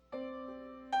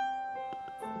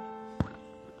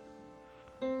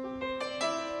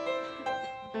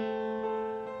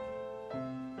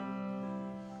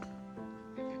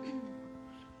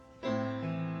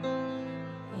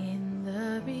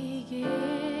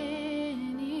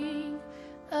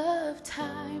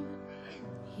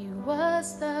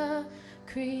was the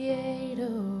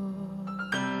Creator,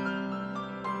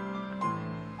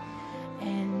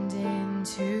 and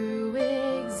into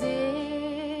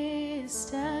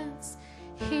existence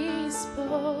He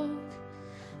spoke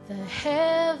the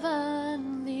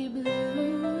heavenly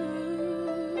blue,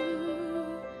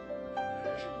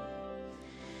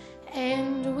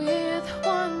 and with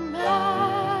one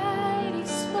mighty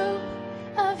swoop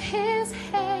of His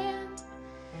hand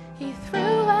He threw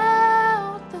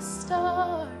out the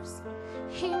stars.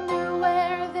 He knew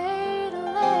where they'd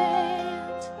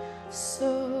land.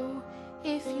 So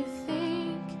if you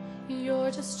think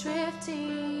you're just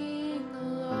drifting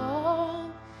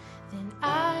along, then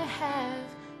I have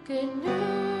good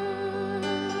news.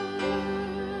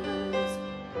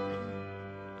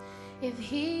 If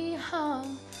He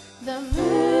hung the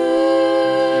moon,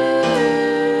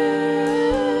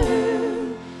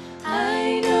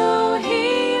 I know He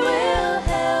will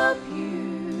help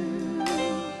you.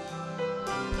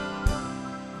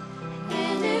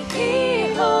 And if He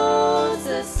holds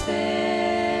a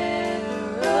sparrow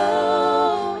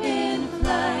in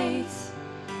flight,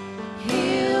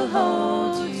 He'll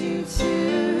hold you too.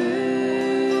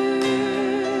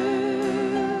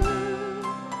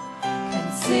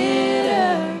 Consider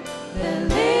the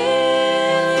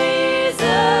lilies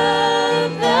of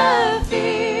the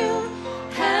field,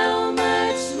 how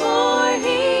much more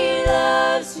He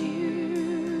loves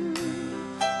you.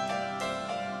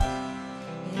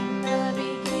 In the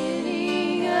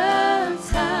beginning of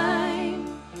time,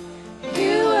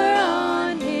 you were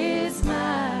on His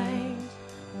mind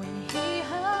when He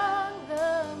hung the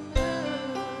moon.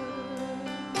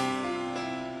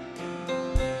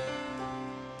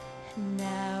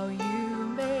 Now you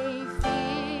may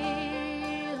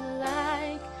feel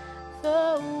like the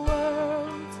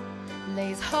world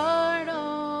lays hard